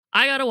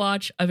I gotta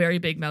watch A Very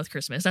Big Mouth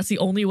Christmas. That's the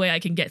only way I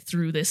can get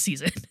through this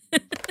season.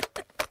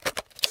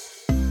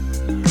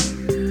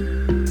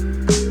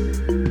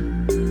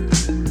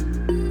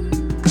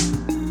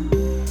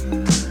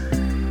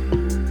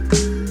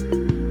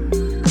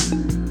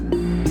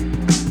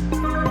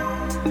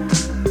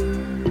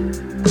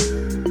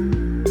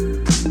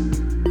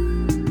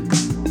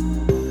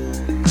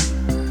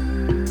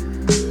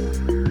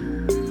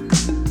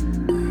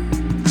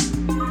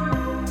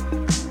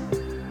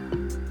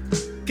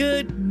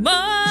 Good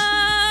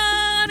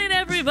morning,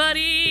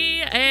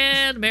 everybody,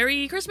 and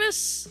Merry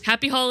Christmas.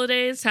 Happy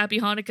holidays, happy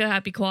Hanukkah,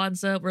 happy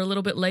Kwanzaa. We're a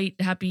little bit late.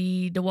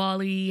 Happy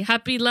Diwali,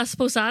 happy Las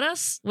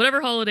Posadas,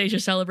 whatever holidays you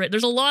celebrate.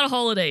 There's a lot of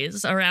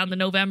holidays around the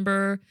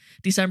November,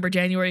 December,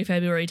 January,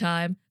 February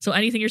time. So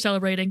anything you're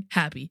celebrating,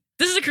 happy.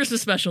 This is a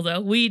Christmas special, though.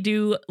 We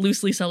do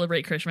loosely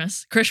celebrate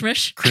Christmas.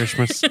 Christmas.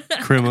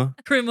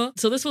 Krima.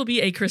 So this will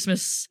be a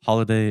Christmas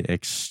holiday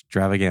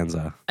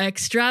extravaganza.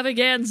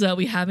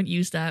 We haven't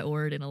used that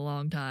word in a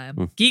long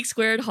time. Geek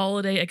Squared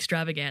holiday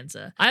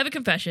extravaganza. I have a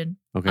confession.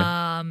 Okay.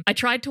 I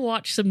tried to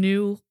watch some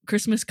new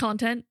Christmas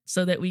content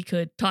so that we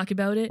could talk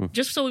about it,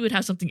 just so we would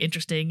have something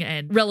interesting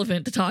and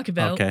relevant to talk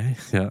about. Okay,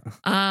 yeah.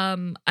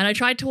 And I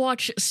tried to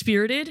watch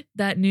Spirited,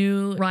 that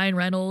new Ryan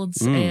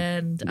Reynolds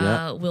and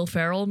Will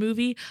Ferrell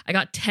movie. I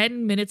got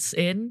 10 minutes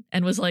in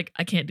and was like,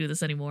 I can't do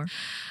this anymore.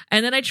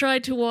 And then I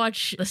tried to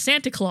watch The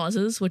Santa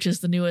Clauses, which is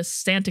the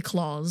newest Santa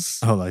Claus.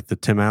 Oh, like the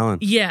Tim Allen?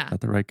 Yeah. Is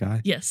that the right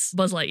guy? Yes.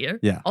 Buzz Lightyear.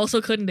 Yeah.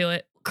 Also couldn't do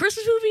it.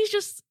 Christmas movies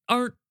just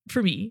aren't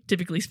for me,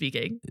 typically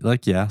speaking.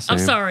 Like, yeah, same.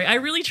 I'm sorry. I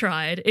really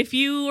tried. If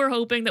you were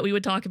hoping that we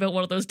would talk about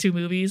one of those two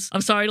movies,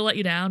 I'm sorry to let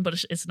you down,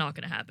 but it's not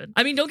going to happen.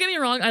 I mean, don't get me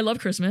wrong. I love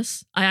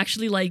Christmas. I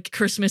actually like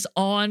Christmas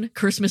on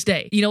Christmas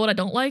Day. You know what I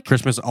don't like?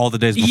 Christmas all the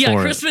days before.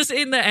 Yeah, Christmas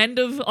in the end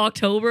of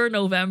October,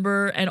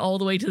 November, and all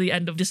the way to the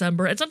end of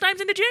December, and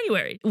sometimes into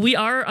January. We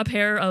are a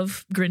pair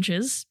of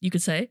Grinches, you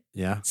could say.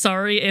 Yeah.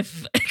 Sorry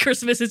if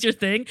Christmas is your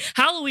thing.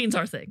 Halloween's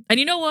our thing. And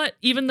you know what?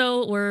 Even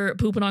though we're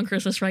pooping on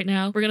Christmas right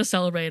now, we're going to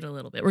celebrate it a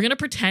little bit. We're going to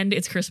pretend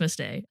it's Christmas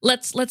Day.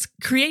 Let's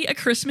create a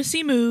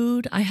Christmassy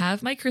mood. I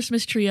have my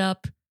Christmas tree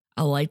up.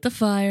 I'll light the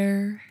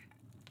fire.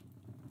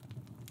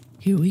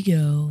 Here we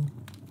go.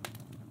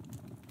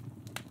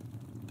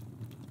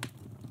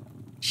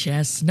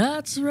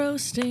 Chestnuts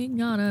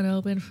roasting on an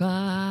open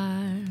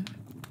fire.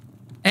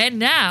 And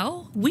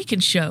now we can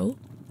show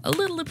a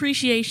little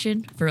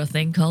appreciation for a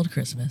thing called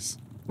Christmas.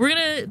 We're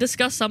going to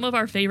discuss some of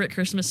our favorite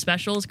Christmas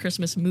specials,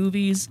 Christmas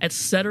movies,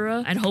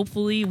 etc. And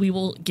hopefully we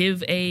will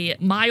give a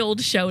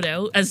mild shout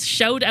out, as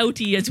shout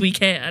outy as we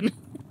can,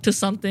 to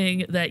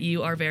something that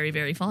you are very,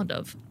 very fond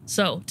of.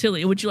 So,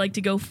 Tilly, would you like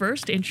to go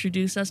first?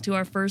 Introduce us to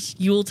our first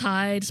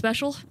Yuletide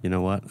special? You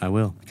know what? I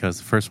will. Because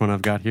the first one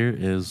I've got here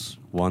is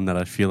one that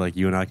I feel like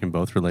you and I can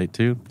both relate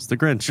to. It's The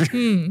Grinch.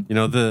 You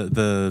know,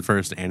 the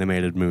first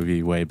animated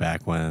movie way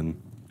back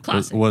when.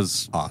 Classic.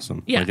 Was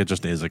awesome. Yeah. Like, it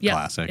just is a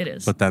classic. It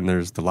is. But then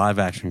there's the live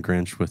action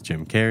Grinch with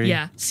Jim Carrey.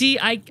 Yeah. See,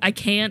 I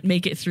can't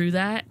make it through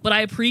that, but I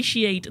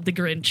appreciate the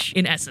Grinch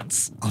in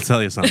essence. I'll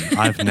tell you something.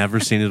 I've never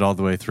seen it all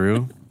the way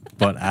through,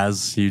 but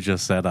as you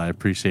just said, I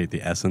appreciate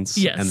the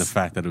essence and the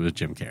fact that it was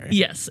Jim Carrey.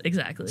 Yes,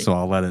 exactly. So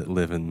I'll let it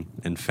live in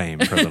fame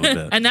for a little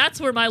bit. And that's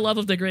where my love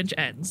of the Grinch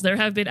ends. There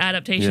have been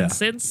adaptations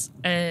since,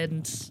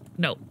 and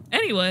no.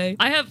 Anyway,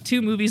 I have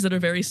two movies that are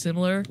very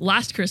similar.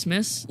 Last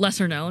Christmas,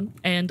 lesser known,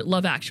 and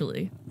Love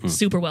Actually,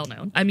 super well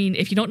known. I mean,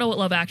 if you don't know what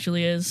Love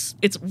Actually is,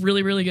 it's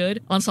really, really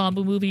good.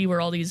 Ensemble movie where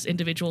all these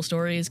individual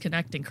stories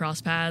connect and cross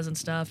paths and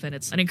stuff, and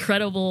it's an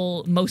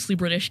incredible, mostly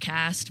British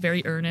cast,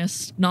 very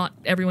earnest. Not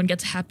everyone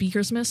gets happy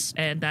Christmas,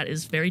 and that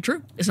is very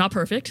true. It's not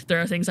perfect. There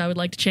are things I would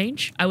like to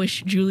change. I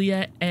wish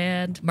Juliet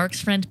and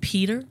Mark's friend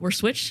Peter were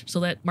switched so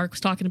that Mark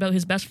was talking about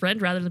his best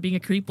friend rather than being a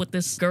creep with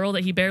this girl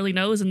that he barely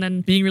knows and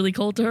then being really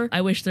cold to her.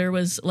 I wish there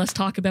was less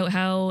talk about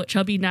how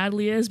chubby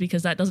Natalie is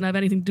because that doesn't have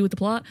anything to do with the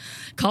plot.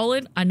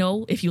 Colin, I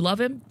know if you love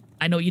him,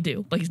 I know you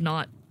do, but he's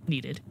not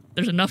needed.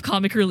 There's enough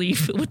comic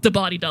relief with the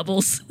body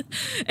doubles.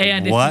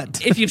 And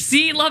if you've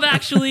seen Love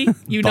Actually,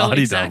 you know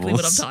exactly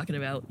what I'm talking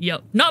about.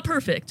 Yep. Not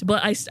perfect,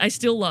 but I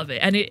still love it.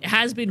 And it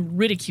has been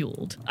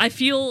ridiculed. I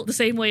feel the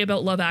same way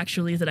about Love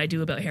Actually that I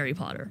do about Harry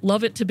Potter.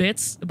 Love it to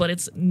bits, but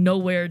it's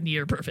nowhere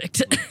near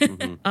perfect.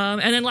 And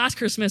then Last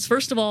Christmas,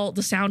 first of all,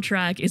 the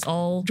soundtrack is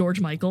all George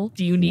Michael.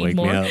 Do you need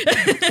more?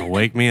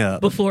 Wake me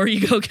up. Before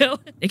you go.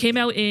 It came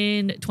out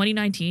in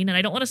 2019, and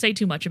I don't want to say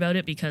too much about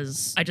it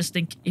because I just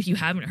think if you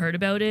haven't heard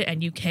about it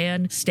and you can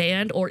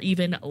stand or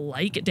even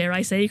like, dare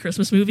I say,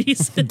 Christmas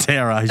movies.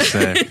 Dare I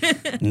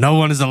say. No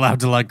one is allowed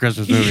to like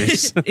Christmas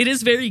movies. It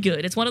is very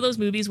good. It's one of those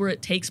movies where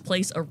it takes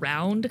place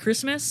around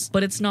Christmas,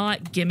 but it's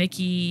not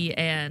gimmicky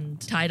and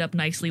tied up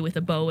nicely with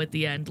a bow at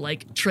the end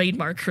like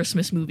trademark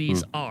Christmas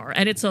movies are.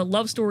 And it's a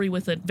love story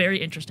with a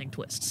very interesting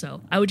twist.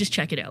 So I would just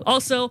check it out.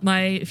 Also,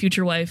 my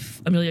future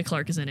wife, Amelia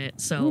Clark, is in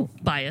it. So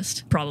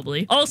biased,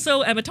 probably.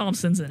 Also, Emma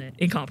Thompson's in it.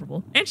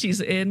 Incomparable. And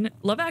she's in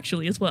Love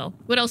Actually as well.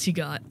 What else you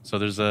got? So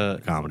there's a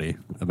comedy comedy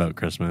about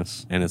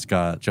Christmas, and it's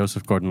got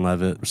Joseph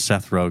Gordon-Levitt,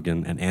 Seth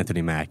Rogen, and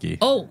Anthony Mackie.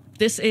 Oh,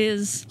 this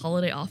is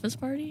Holiday Office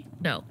Party?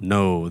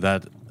 No,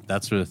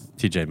 that's with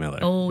TJ Miller.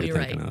 Oh, you're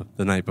thinking right. of.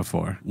 The Night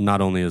Before.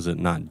 Not only is it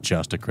not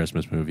just a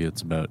Christmas movie,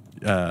 it's about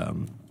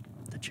the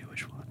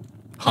Jewish one.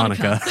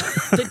 Hanukkah.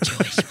 The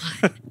Jewish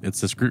one. It's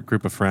this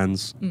group of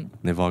friends.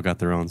 They've all got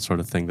their own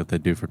sort of thing that they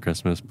do for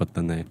Christmas, but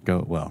then they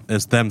go, well,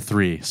 it's them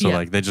three. So,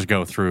 like, they just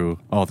go through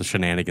all the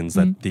shenanigans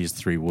that these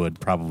three would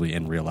probably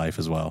in real life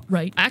as well.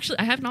 Right. Actually,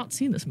 I have not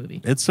seen this movie.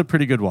 It's a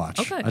pretty good watch.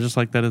 Okay. I just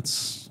like that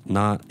it's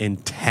not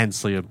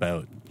intensely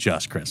about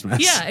just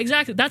Christmas. Yeah,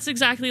 exactly. That's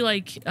exactly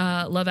like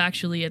Love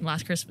Actually and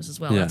Last Christmas as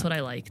well. Yeah. That's what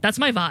I like. That's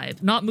my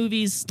vibe. Not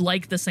movies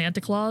like The Santa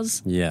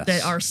Claus Yes.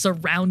 that are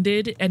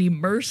surrounded and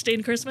immersed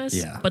in Christmas,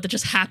 Yeah. but that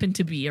just happen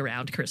to be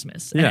around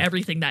Christmas and Yeah.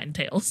 everything that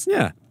entails.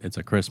 Yeah. It's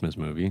a Christmas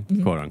movie,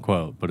 quote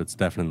unquote, but it's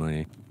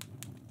definitely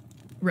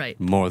Right.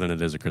 more than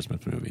it is a Christmas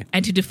movie.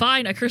 And to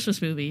define a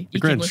Christmas movie, you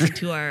Grinch. can listen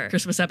to our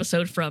Christmas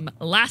episode from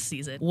last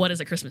season. What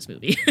is a Christmas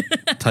movie?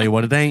 Tell you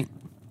what, it ain't.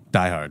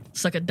 Die Hard.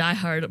 Suck a Die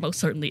Hard most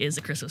certainly is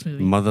a Christmas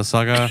movie. Mother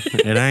sucker,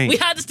 it ain't. We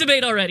had this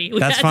debate already.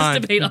 That's fine.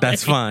 This debate already.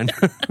 That's fine.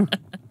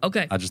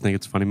 Okay. I just think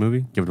it's a funny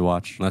movie. Give it a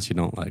watch, unless you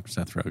don't like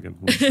Seth Rogen,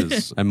 which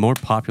is a more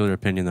popular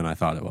opinion than I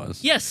thought it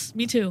was. Yes,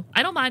 me too.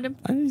 I don't mind him.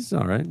 He's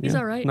all right. He's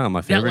all right. Not my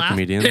That favorite laugh.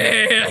 comedian.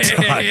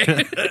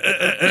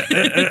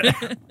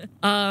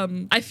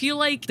 I feel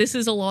like this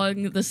is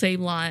along the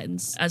same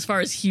lines as far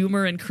as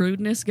humor and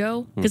crudeness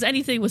go. Because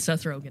anything with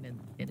Seth Rogen in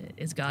it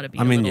has got to be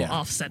a little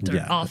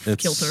off-center,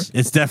 off-kilter.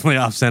 It's definitely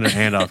off-center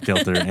and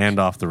off-kilter and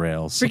off the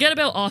rails. Forget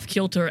about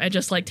off-kilter and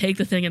just like take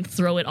the thing and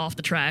throw it off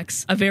the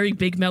tracks. A very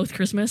big mouth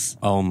Christmas.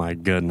 Oh my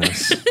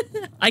goodness.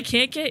 I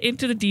can't get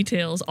into the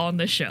details on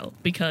this show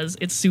because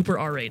it's super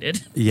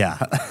R-rated. Yeah.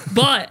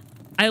 But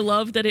I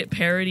love that it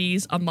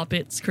parodies a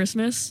Muppets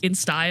Christmas in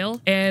style,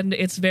 and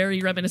it's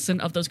very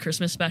reminiscent of those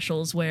Christmas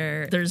specials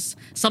where there's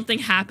something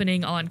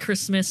happening on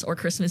Christmas or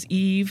Christmas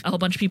Eve. A whole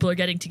bunch of people are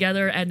getting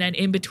together, and then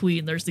in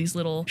between there's these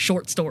little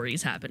short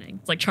stories happening.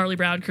 It's like Charlie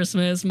Brown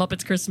Christmas,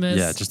 Muppets Christmas.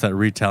 Yeah, just that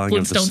retelling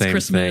of the Flintstones same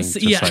Christmas.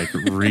 thing, just like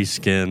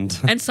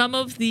reskinned. And some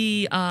of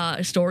the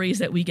stories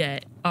that we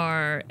get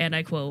are, and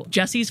I quote,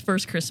 Jesse's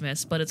first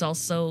Christmas, but it's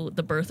also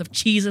the birth of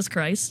Jesus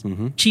Christ.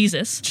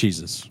 Jesus.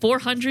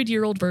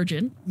 400-year-old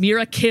virgin.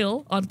 Mira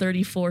Kill on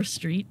 34th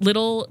Street.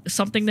 Little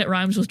something that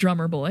rhymes with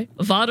drummer boy.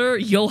 Vader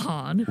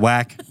Johann.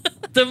 Whack.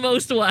 The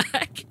most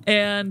whack.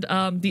 And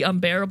the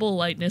unbearable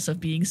lightness of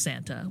being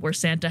Santa, where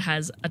Santa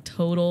has a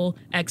total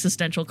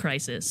existential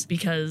crisis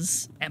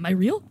because, am I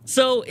real?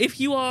 So if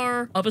you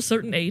are of a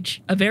certain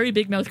age, A Very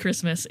Big Mouth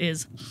Christmas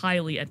is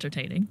highly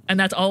entertaining. And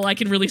that's all I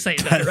can really say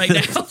about it right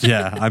now.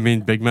 Yeah, I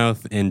mean, Big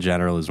Mouth in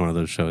general is one of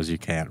those shows you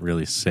can't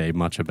really say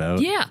much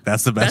about. Yeah.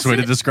 That's the best way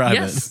to describe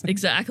Yes,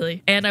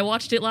 exactly. And I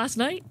watched it last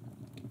night,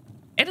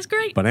 and it's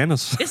great.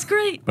 Bananas. It's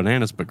great.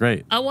 Bananas, but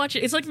great. I watch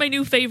it. It's like my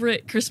new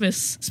favorite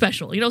Christmas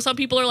special. You know, some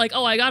people are like,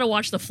 oh, I gotta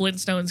watch the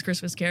Flintstones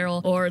Christmas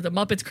Carol or the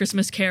Muppets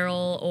Christmas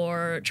Carol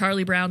or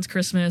Charlie Brown's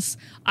Christmas.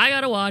 I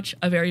gotta watch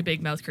A Very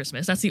Big Mouth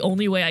Christmas. That's the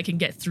only way I can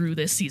get through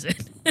this season.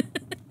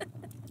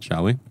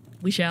 Shall we?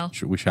 We shall.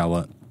 We shall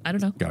what? I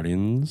don't know.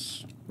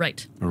 Guardians?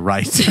 Right.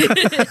 Right.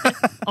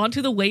 On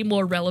to the way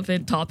more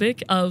relevant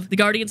topic of the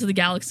Guardians of the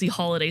Galaxy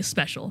holiday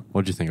special.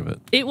 What'd you think of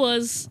it? It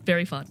was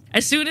very fun.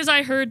 As soon as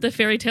I heard the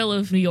Fairy Tale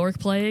of New York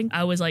playing,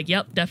 I was like,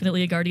 yep,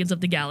 definitely a Guardians of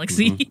the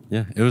Galaxy.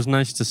 Yeah, it was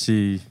nice to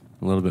see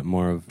a little bit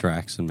more of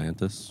Drax and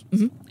Mantis.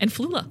 And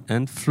Flula.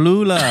 And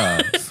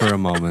Flula for a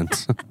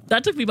moment.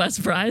 That took me by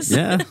surprise.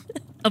 Yeah.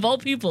 Of all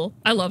people,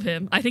 I love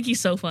him. I think he's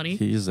so funny.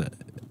 He's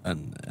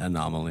an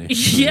anomaly.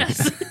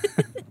 Yes.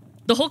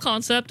 The whole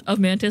concept of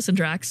Mantis and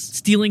Drax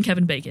stealing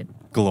Kevin Bacon.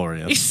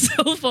 Glorious. He's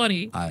so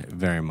funny. I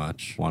very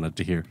much wanted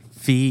to hear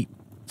feet.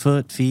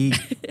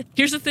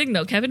 Here's the thing,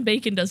 though. Kevin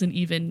Bacon doesn't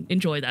even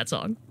enjoy that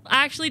song.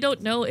 I actually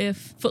don't know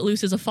if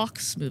Footloose is a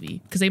Fox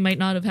movie because they might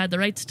not have had the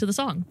rights to the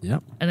song.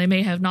 Yep. And they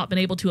may have not been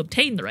able to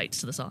obtain the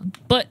rights to the song.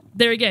 But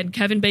there again,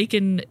 Kevin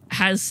Bacon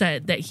has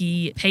said that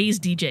he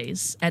pays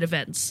DJs at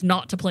events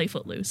not to play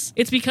Footloose.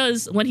 It's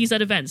because when he's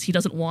at events, he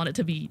doesn't want it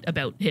to be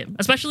about him,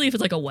 especially if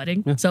it's like a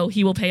wedding. Yeah. So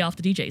he will pay off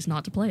the DJs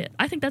not to play it.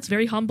 I think that's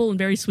very humble and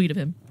very sweet of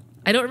him.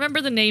 I don't remember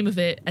the name of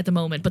it at the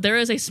moment, but there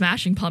is a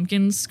Smashing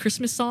Pumpkins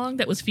Christmas song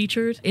that was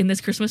featured in this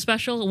Christmas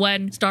special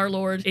when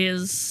Star-Lord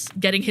is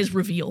getting his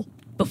reveal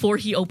before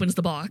he opens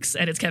the box,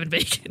 and it's Kevin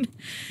Bacon.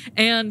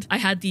 And I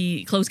had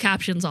the closed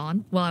captions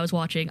on while I was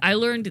watching. I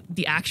learned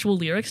the actual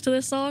lyrics to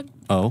this song.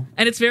 Oh.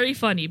 And it's very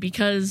funny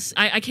because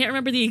I can't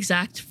remember the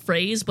exact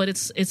phrase, but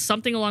it's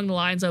something along the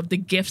lines of the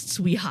gifts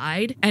we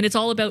hide. And it's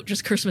all about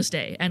just Christmas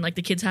Day and like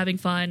the kids having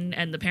fun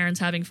and the parents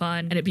having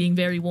fun and it being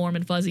very warm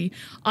and fuzzy.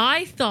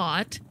 I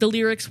thought the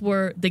lyrics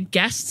were the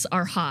guests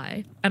are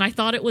high. And I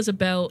thought it was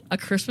about a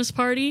Christmas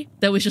party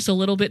that was just a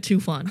little bit too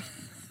fun.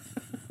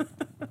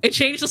 It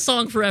changed the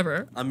song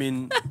forever. I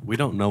mean, we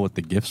don't know what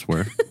the gifts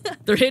were.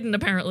 They're hidden,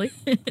 apparently.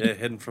 Yeah,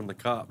 hidden from the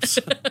cops.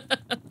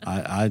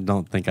 I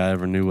don't think I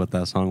ever knew what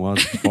that song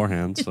was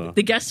beforehand. So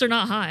the guests are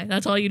not high.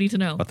 That's all you need to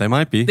know. But they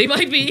might be. They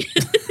might be.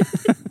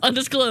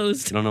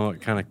 Undisclosed. You don't know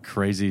what kind of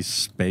crazy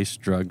space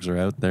drugs are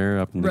out there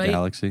up in the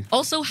galaxy.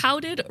 Also, how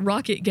did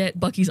Rocket get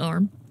Bucky's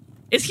arm?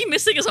 Is he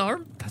missing his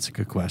arm? That's a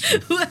good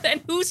question.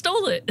 And who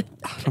stole it?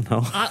 I don't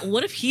know.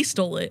 What if he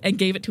stole it and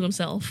gave it to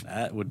himself?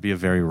 That would be a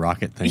very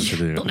Rocket thing to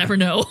do. They'll never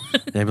know.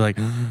 They'd be like,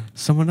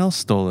 someone else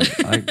stole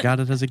it. I got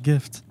it as a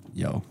gift.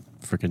 Yo,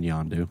 freaking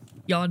Yondu.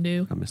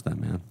 Yondu. I miss that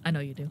man. I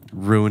know you do.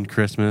 Ruined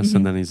Christmas,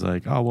 and then he's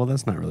like, oh, well,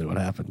 that's not really what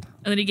happened.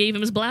 And then he gave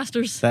him his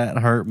blasters. That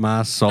hurt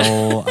my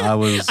soul. I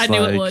was I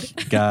knew it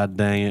would. God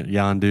dang it,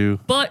 Yondu.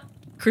 But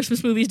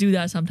Christmas movies do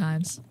that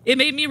sometimes. It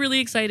made me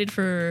really excited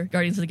for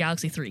Guardians of the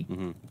Galaxy 3.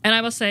 And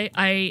I must say,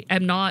 I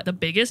am not the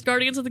biggest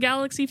Guardians of the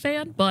Galaxy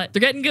fan, but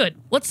they're getting good.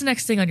 What's the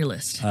next thing on your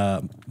list?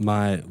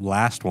 My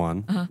last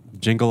one,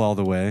 Jingle All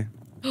the Way.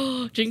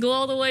 Jingle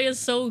All the Way is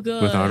so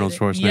good. With Arnold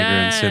Schwarzenegger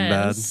and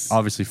Sinbad.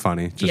 Obviously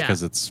funny, just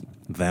because it's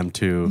them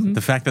two. The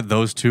fact that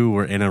those two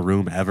were in a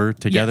room ever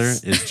together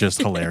is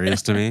just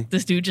hilarious to me.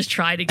 This dude just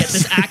tried to get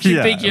this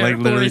action figure like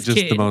literally for his just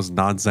kid. the most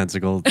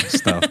nonsensical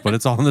stuff, but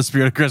it's all in the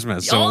spirit of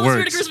Christmas, so all it in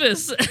works. the spirit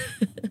of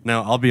Christmas.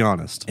 Now, I'll be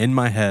honest. In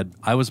my head,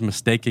 I was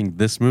mistaking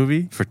this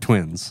movie for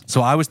Twins.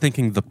 So I was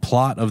thinking the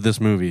plot of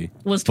this movie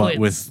was but Twins.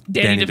 with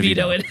Danny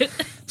DeVito in it.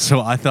 So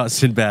I thought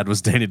Sinbad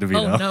was Danny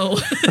DeVito. Oh,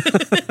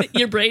 no.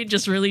 Your brain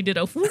just really did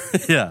a whoop.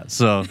 Yeah,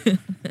 so...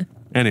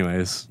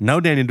 Anyways, no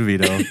Danny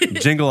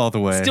DeVito, Jingle All the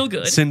Way. Still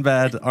good.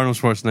 Sinbad, Arnold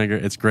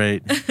Schwarzenegger. It's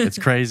great. It's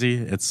crazy.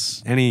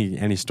 It's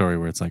any story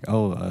where it's like,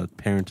 oh, a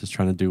parent is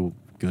trying to do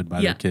good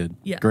by their kid.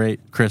 Yeah.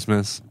 Great.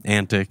 Christmas,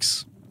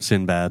 antics,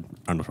 Sinbad,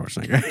 Arnold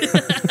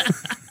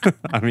Schwarzenegger.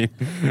 I mean,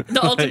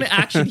 the ultimate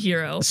action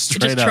hero,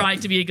 just trying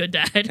to be a good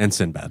dad. And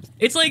Sinbad.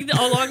 It's like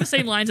along the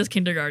same lines as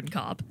Kindergarten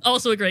Cop.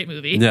 Also a great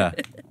movie. Yeah.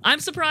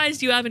 I'm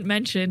surprised you haven't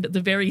mentioned the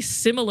very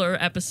similar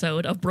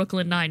episode of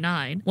Brooklyn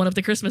Nine-Nine, one of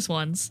the Christmas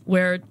ones,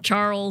 where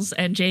Charles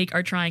and Jake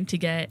are trying to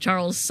get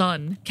Charles'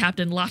 son,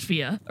 Captain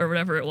Latvia, or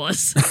whatever it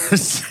was.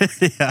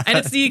 Yeah. And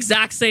it's the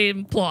exact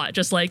same plot,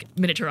 just like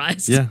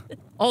miniaturized. Yeah.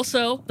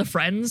 Also, the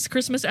Friends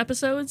Christmas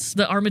episodes,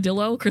 the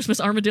Armadillo, Christmas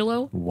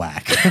Armadillo.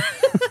 Whack.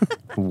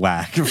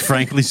 Whack.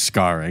 Frankly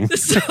scarring.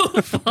 So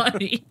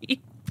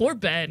funny. Poor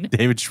Ben.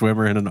 David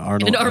Schwimmer in an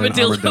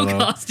armadillo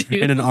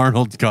costume. In an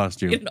Arnold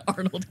costume. In an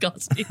Arnold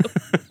costume.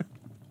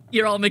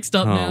 You're all mixed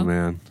up now. Oh,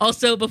 man.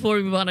 Also, before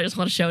we move on, I just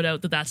want to shout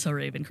out the That's So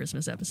Raven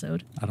Christmas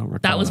episode. I don't recall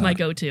that. Was my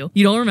go-to.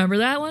 You don't remember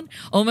that one?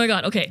 Oh, my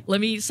God. Okay, let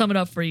me sum it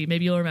up for you.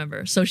 Maybe you'll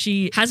remember. So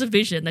she has a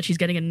vision that she's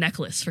getting a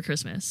necklace for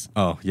Christmas.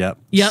 Oh, yep.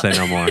 Yep. Say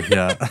no more.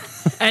 Yeah.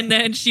 And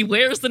then she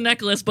wears the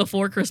necklace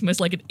before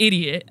Christmas like an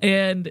idiot,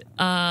 and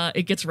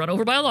it gets run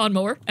over by a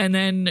lawnmower. And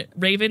then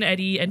Raven,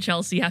 Eddie, and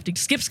Chelsea have to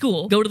skip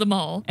school, go to the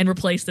mall, and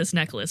replace this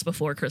necklace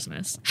before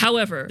Christmas.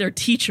 However, their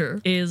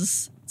teacher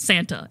is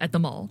Santa at the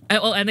mall.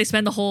 And they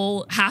spend the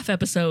whole half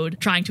episode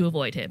trying to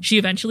avoid him. She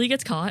eventually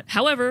gets caught.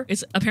 However,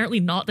 it's apparently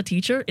not the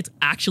teacher. It's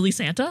actually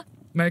Santa.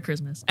 Merry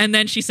Christmas. And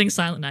then she sings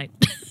Silent Night.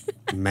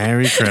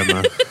 Merry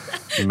Christmas.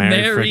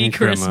 Merry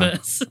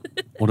Christmas.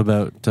 What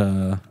about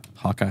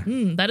Hawkeye?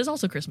 That is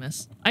also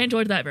Christmas. I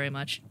enjoyed that very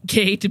much.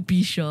 Kate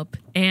Bishop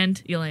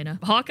and Elena.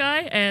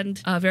 Hawkeye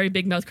and Very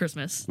Big Mouth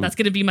Christmas. That's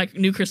going to be my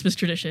new Christmas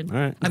tradition. All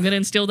right. I'm going to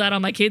instill that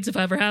on my kids if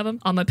I ever have them.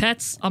 On my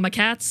pets. On my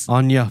cats.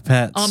 On your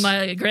pets. On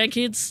my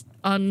grandkids.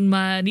 On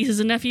my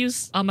nieces and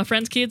nephews. On my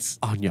friends' kids.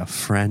 On your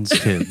friends'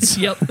 kids.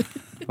 Yep.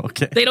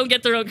 Okay. They don't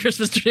get their own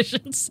Christmas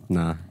traditions.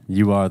 Nah,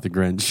 you are the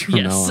Grinch from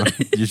Yes. now on.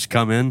 You just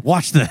come in,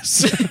 watch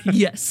this.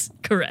 Yes,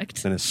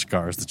 correct. And it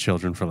scars the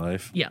children for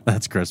life. Yeah.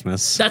 That's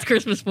Christmas. That's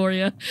Christmas for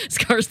you.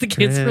 Scars the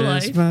kids for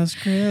life.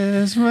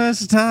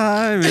 Christmas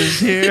time is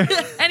here.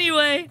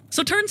 Anyway,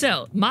 so turns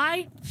out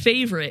my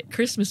favorite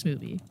Christmas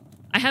movie,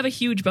 I have a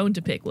huge bone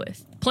to pick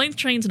with. Planes,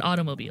 Trains, and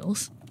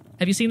Automobiles.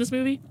 Have you seen this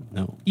movie?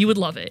 No. You would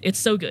love it. It's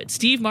so good.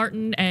 Steve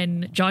Martin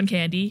and John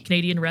Candy,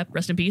 Canadian rep,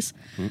 rest in peace.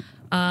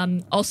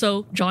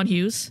 Also, John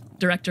Hughes,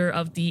 director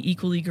of the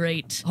equally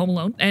great Home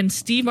Alone. And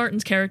Steve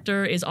Martin's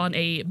character is on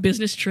a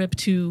business trip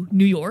to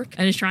New York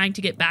and is trying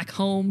to get back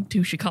home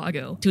to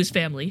Chicago, to his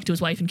family, to his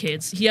wife and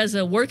kids. He has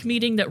a work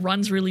meeting that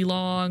runs really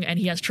long, and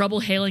he has trouble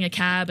hailing a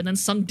cab, and then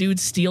some dude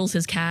steals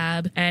his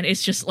cab, and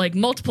it's just like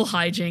multiple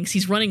hijinks.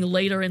 He's running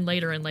later and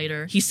later and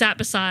later. He sat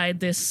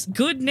beside this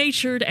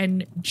good-natured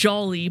and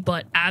jolly,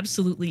 but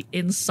absolutely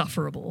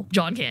insufferable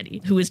John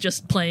Candy, who is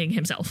just playing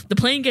himself. The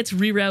plane gets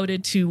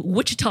rerouted to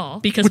Wichita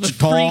because of a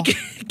freak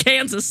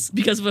Kansas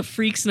because of a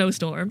freak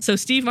snowstorm. So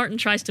Steve Martin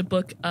tries to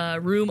book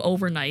a room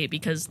overnight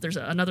because there's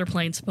another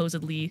plane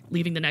supposedly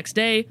leaving the next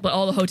day, but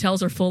all the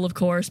hotels are full, of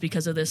course,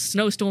 because of this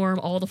snowstorm.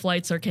 All the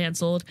flights are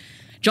canceled.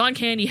 John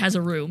Candy has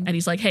a room, and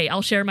he's like, hey,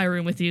 I'll share my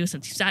room with you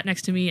since you sat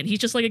next to me, and he's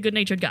just like a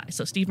good-natured guy.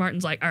 So Steve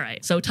Martin's like, all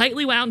right. So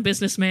tightly wound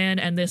businessman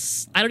and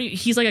this,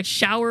 he's like a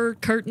shower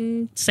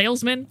curtain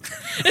salesman.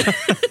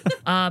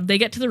 They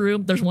get to the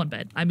room. There's one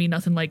bed. I mean,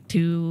 nothing like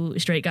two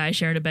straight guys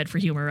sharing a bed for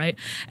humor, right?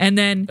 And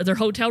then their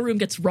hotel room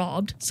gets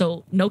robbed,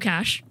 so no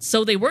cash.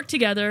 So they work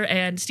together,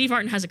 and Steve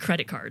Martin has a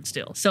credit card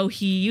still. So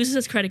he uses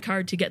his credit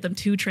card to get them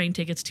 2 train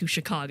tickets to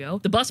Chicago.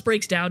 The bus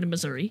breaks down in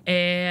Missouri,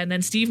 and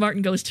then Steve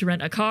Martin goes to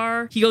rent a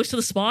car. He goes to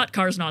the spot.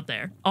 Car's not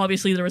there.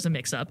 Obviously, there was a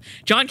mix-up.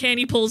 John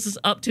Candy pulls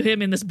up to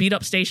him in this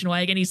beat-up station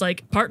wagon. He's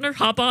like, partner,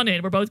 hop on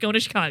in. We're both going to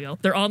Chicago.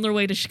 They're on their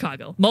way to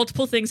Chicago.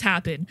 Multiple things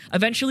happen.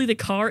 Eventually, the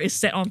car is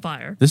set on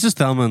fire. This is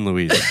Thelma and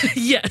Louise.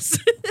 Yes.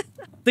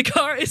 The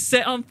car is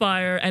set on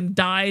fire and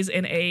dies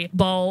in a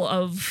ball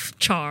of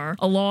char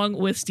along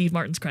with Steve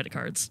Martin's credit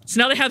cards.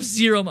 So now they have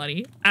zero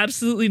money,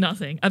 absolutely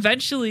nothing.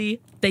 Eventually,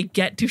 they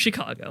get to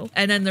Chicago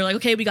and then they're like,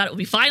 okay, we got it.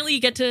 We finally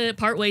get to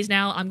part ways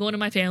now. I'm going to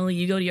my family.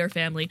 You go to your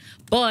family.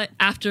 But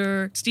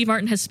after Steve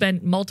Martin has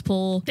spent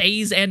multiple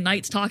days and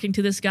nights talking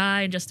to this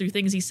guy and just through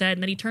things he said,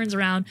 and then he turns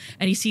around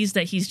and he sees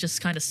that he's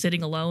just kind of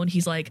sitting alone.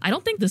 He's like, I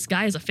don't think this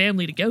guy has a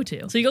family to go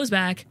to. So he goes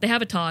back. They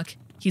have a talk.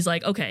 He's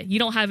like, okay, you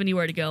don't have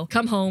anywhere to go.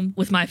 Come home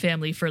with my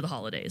family for the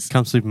holidays.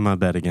 Come sleep in my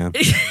bed again.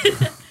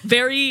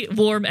 Very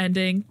warm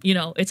ending. You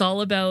know, it's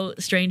all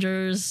about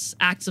strangers,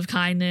 acts of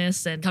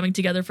kindness, and coming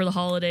together for the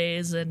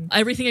holidays, and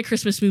everything a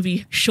Christmas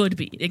movie should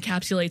be. It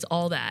encapsulates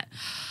all that.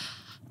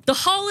 The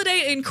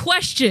holiday in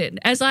question,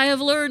 as I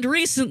have learned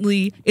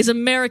recently, is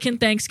American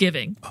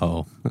Thanksgiving.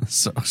 Oh,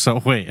 so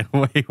wait.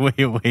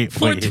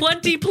 For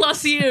 20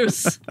 plus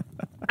years,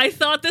 I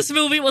thought this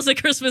movie was a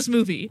Christmas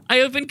movie. I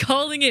have been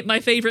calling it my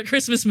favorite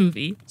Christmas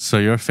movie. So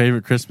your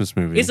favorite Christmas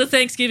movie is a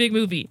Thanksgiving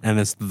movie. And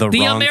it's the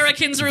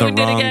Americans ruined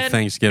it again.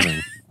 Thanksgiving.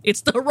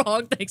 It's the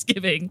wrong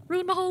Thanksgiving.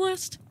 Ruined my whole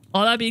list.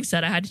 All that being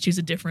said, I had to choose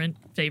a different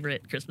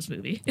favorite Christmas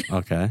movie.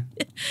 Okay.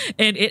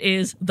 And it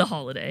is The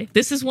Holiday.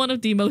 This is one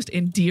of the most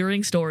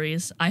endearing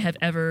stories I have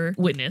ever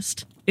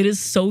witnessed. It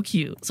is so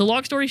cute. So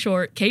long story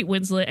short, Kate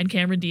Winslet and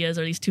Cameron Diaz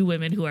are these two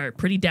women who are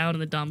pretty down in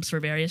the dumps for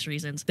various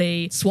reasons.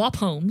 They swap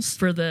homes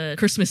for the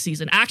Christmas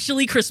season.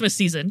 Actually, Christmas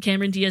season.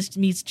 Cameron Diaz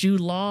meets Jude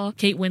Law.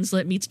 Kate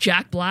Winslet meets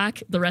Jack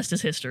Black. The rest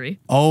is history.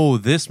 Oh,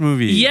 this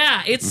movie.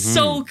 Yeah, it's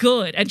so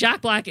good. And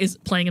Jack Black is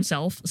playing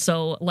himself.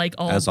 So like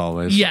all... As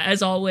always. Yeah,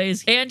 as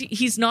always. And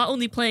he's not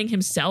only playing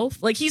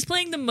himself, like he's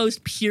playing the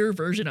most pure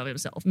version of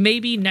himself.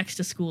 Maybe next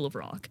to School of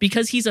Rock.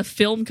 Because he's a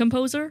film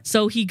composer.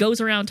 So he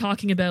goes around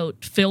talking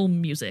about film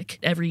music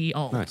every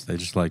all. Nice. They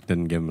just like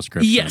didn't give him a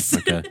script. Yes.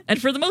 Okay.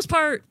 And for the most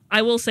part,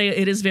 I will say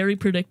it is very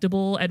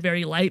predictable and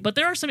very light, but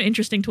there are some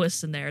interesting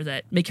twists in there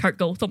that make your heart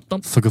go thump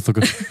thump.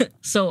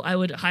 So I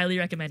would highly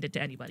recommend it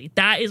to anybody.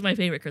 That is my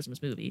favorite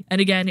Christmas movie. And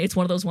again, it's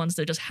one of those ones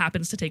that just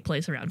happens to take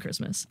place around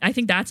Christmas. I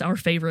think that's our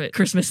favorite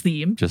Christmas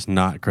theme. Just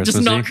not Christmas.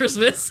 Just not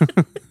Christmas.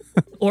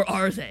 Or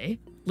are they?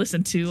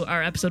 Listen to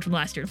our episode from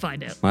last year to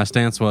find out. My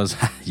stance was,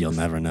 you'll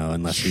never know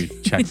unless you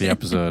check the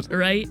episode.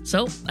 Right?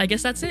 So I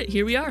guess that's it.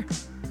 Here we are.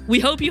 We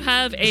hope you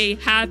have a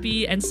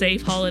happy and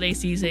safe holiday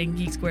season,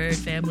 Geek Squared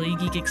family,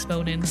 geek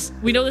exponents.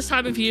 We know this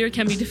time of year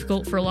can be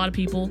difficult for a lot of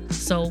people,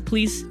 so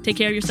please take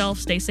care of yourself,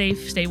 stay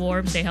safe, stay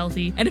warm, stay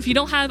healthy. And if you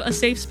don't have a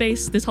safe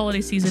space this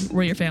holiday season,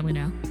 we're your family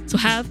now. So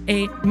have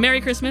a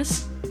Merry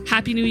Christmas,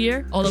 Happy New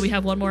Year, although we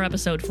have one more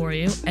episode for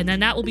you. And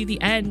then that will be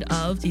the end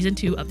of season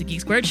 2 of the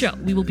Geek Squared Show.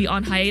 We will be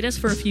on hiatus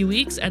for a few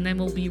weeks, and then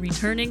we'll be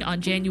returning on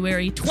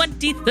January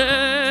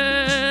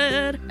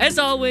 23rd. As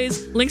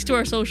always, links to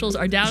our socials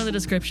are down in the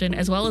description,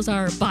 as well as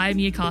our Buy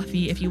Me a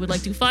Coffee if you would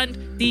like to fund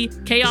the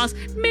chaos.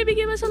 Maybe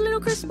give us a little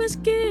Christmas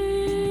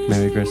gift.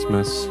 Merry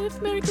Christmas.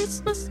 Merry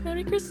Christmas.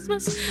 Merry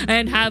Christmas.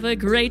 And have a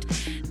great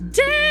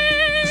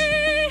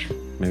day.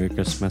 Merry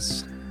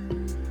Christmas.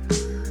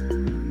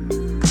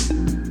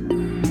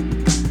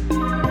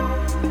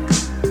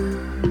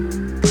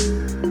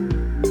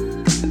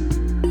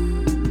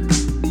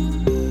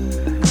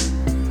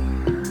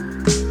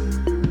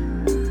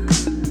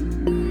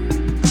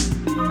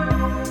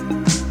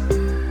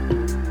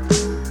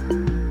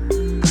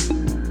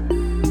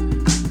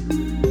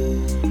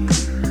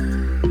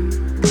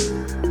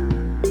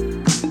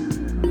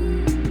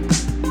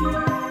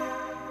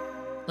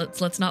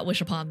 Let's not wish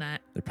upon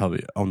that. They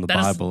probably own the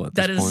Bible at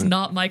this point. That is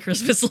not my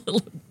Christmas.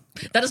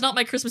 That is not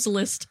my Christmas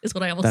list. Is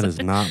what I almost said. That is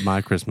not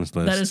my Christmas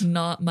list. That is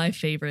not my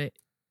favorite.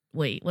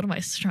 Wait, what am I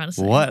trying to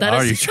say? What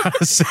are you trying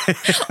to say?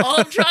 All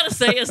I'm trying to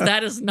say is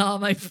that is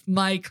not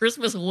my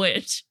Christmas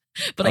wish.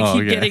 But I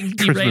keep getting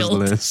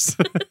derailed. Christmas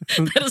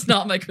list. That is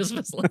not my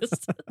Christmas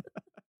list.